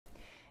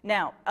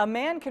Now, a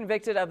man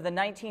convicted of the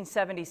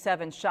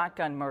 1977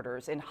 shotgun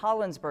murders in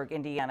Hollinsburg,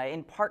 Indiana,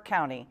 in Park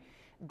County,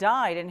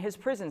 died in his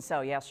prison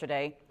cell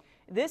yesterday.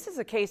 This is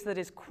a case that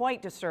is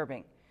quite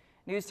disturbing.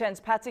 News 10's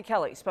Patsy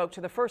Kelly spoke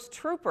to the first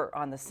trooper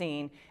on the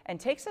scene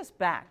and takes us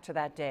back to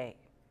that day.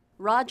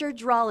 Roger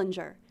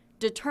Drollinger,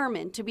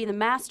 determined to be the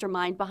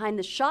mastermind behind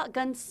the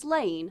shotgun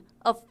slaying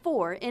of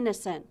 4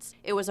 innocents.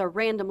 It was a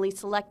randomly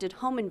selected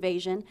home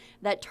invasion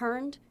that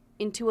turned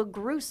into a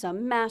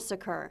gruesome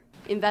massacre.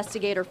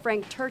 Investigator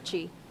Frank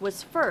Turchi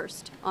was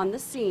first on the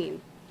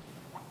scene.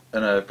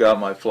 And I've got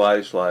my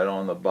flashlight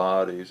on the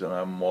bodies, and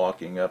I'm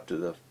walking up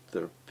to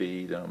their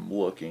feet, and I'm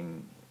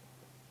looking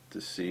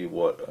to see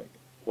what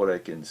I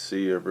can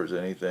see, or if there's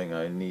anything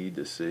I need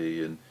to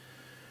see. And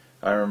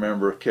I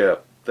remember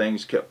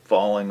things kept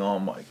falling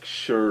on my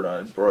shirt.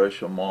 I'd brush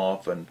them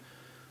off, and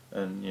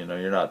you know,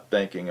 you're not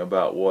thinking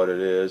about what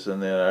it is.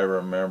 And then I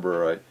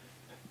remember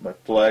my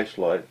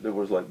flashlight, there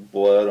was like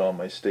blood on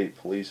my state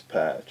police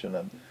patch, and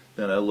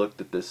then I looked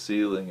at the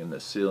ceiling, and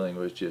the ceiling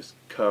was just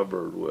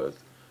covered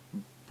with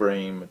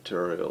brain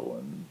material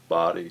and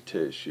body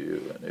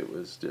tissue, and it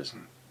was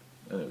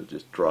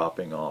just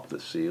dropping off the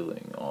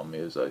ceiling on me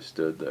as I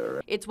stood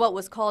there. It's what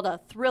was called a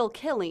thrill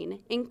killing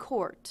in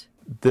court.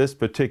 This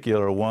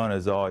particular one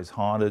has always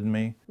haunted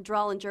me.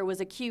 Drollinger was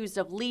accused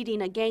of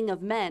leading a gang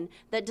of men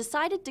that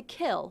decided to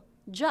kill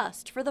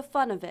just for the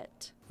fun of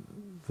it.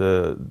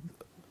 The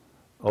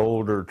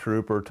older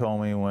trooper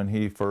told me when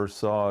he first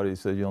saw it, he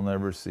said, "You'll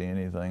never see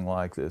anything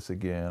like this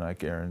again, I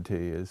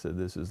guarantee you." He said,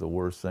 "This is the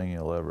worst thing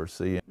you'll ever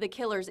see." The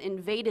killers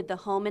invaded the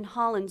home in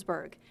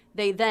Hollinsburg.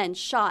 They then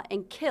shot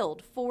and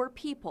killed 4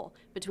 people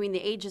between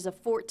the ages of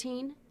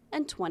 14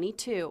 and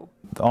 22.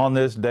 On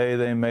this day,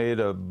 they made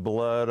a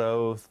blood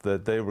oath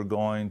that they were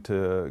going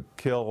to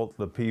kill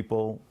the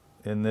people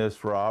in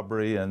this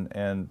robbery,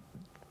 and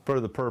for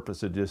the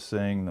purpose of just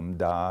seeing them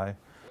die.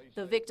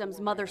 The victim's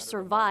mother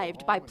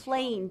survived by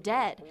playing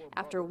dead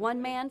after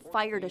one man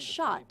fired a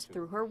shot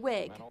through her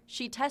wig.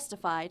 She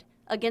testified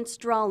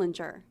against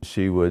Drollinger.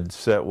 She would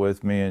sit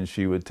with me and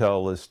she would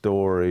tell the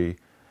story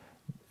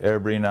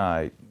every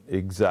night,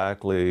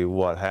 exactly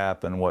what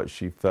happened, what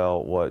she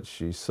felt, what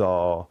she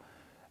saw.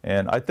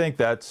 And I think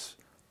that's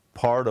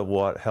part of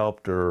what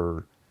helped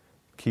her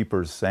keep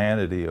her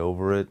sanity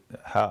over it.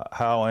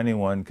 How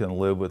anyone can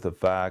live with the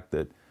fact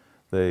that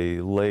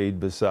they laid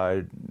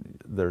beside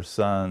their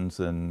sons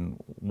and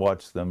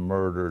watched them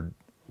murdered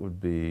would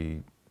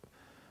be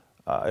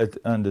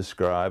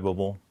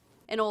undescribable.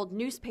 An old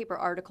newspaper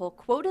article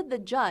quoted the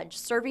judge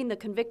serving the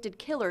convicted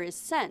killer his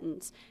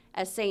sentence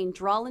as saying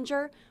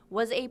Drollinger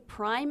was a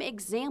prime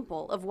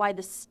example of why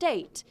the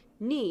state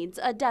needs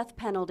a death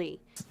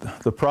penalty.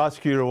 The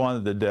prosecutor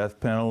wanted the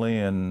death penalty,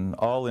 and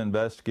all the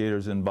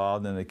investigators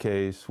involved in the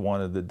case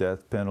wanted the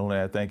death penalty.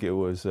 I think it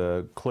was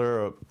a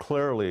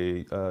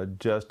clearly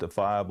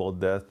justifiable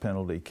death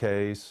penalty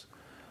case,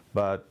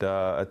 but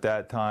at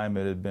that time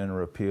it had been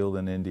repealed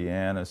in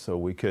Indiana, so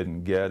we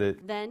couldn't get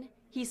it. Then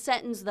he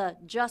sentenced the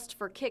just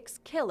for kicks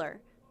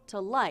killer to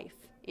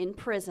life in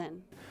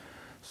prison.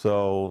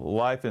 So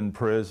life in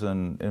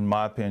prison, in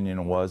my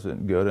opinion,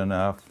 wasn't good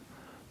enough.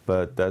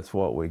 But that's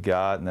what we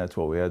got, and that's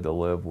what we had to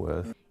live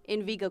with.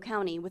 In Vigo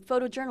County, with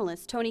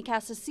photojournalist Tony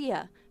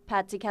Casasilla,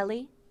 Patsy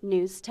Kelly,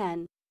 News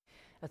 10.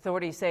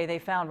 Authorities say they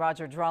found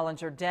Roger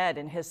Drollinger dead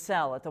in his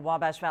cell at the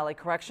Wabash Valley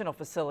Correctional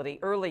Facility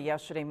early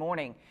yesterday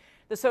morning.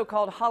 The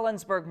so-called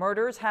Hollinsburg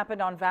murders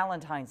happened on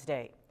Valentine's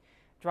Day.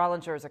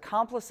 Drollinger's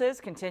accomplices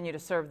continue to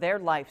serve their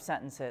life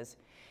sentences.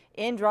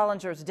 In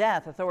Drollinger's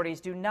death, authorities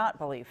do not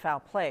believe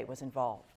foul play was involved.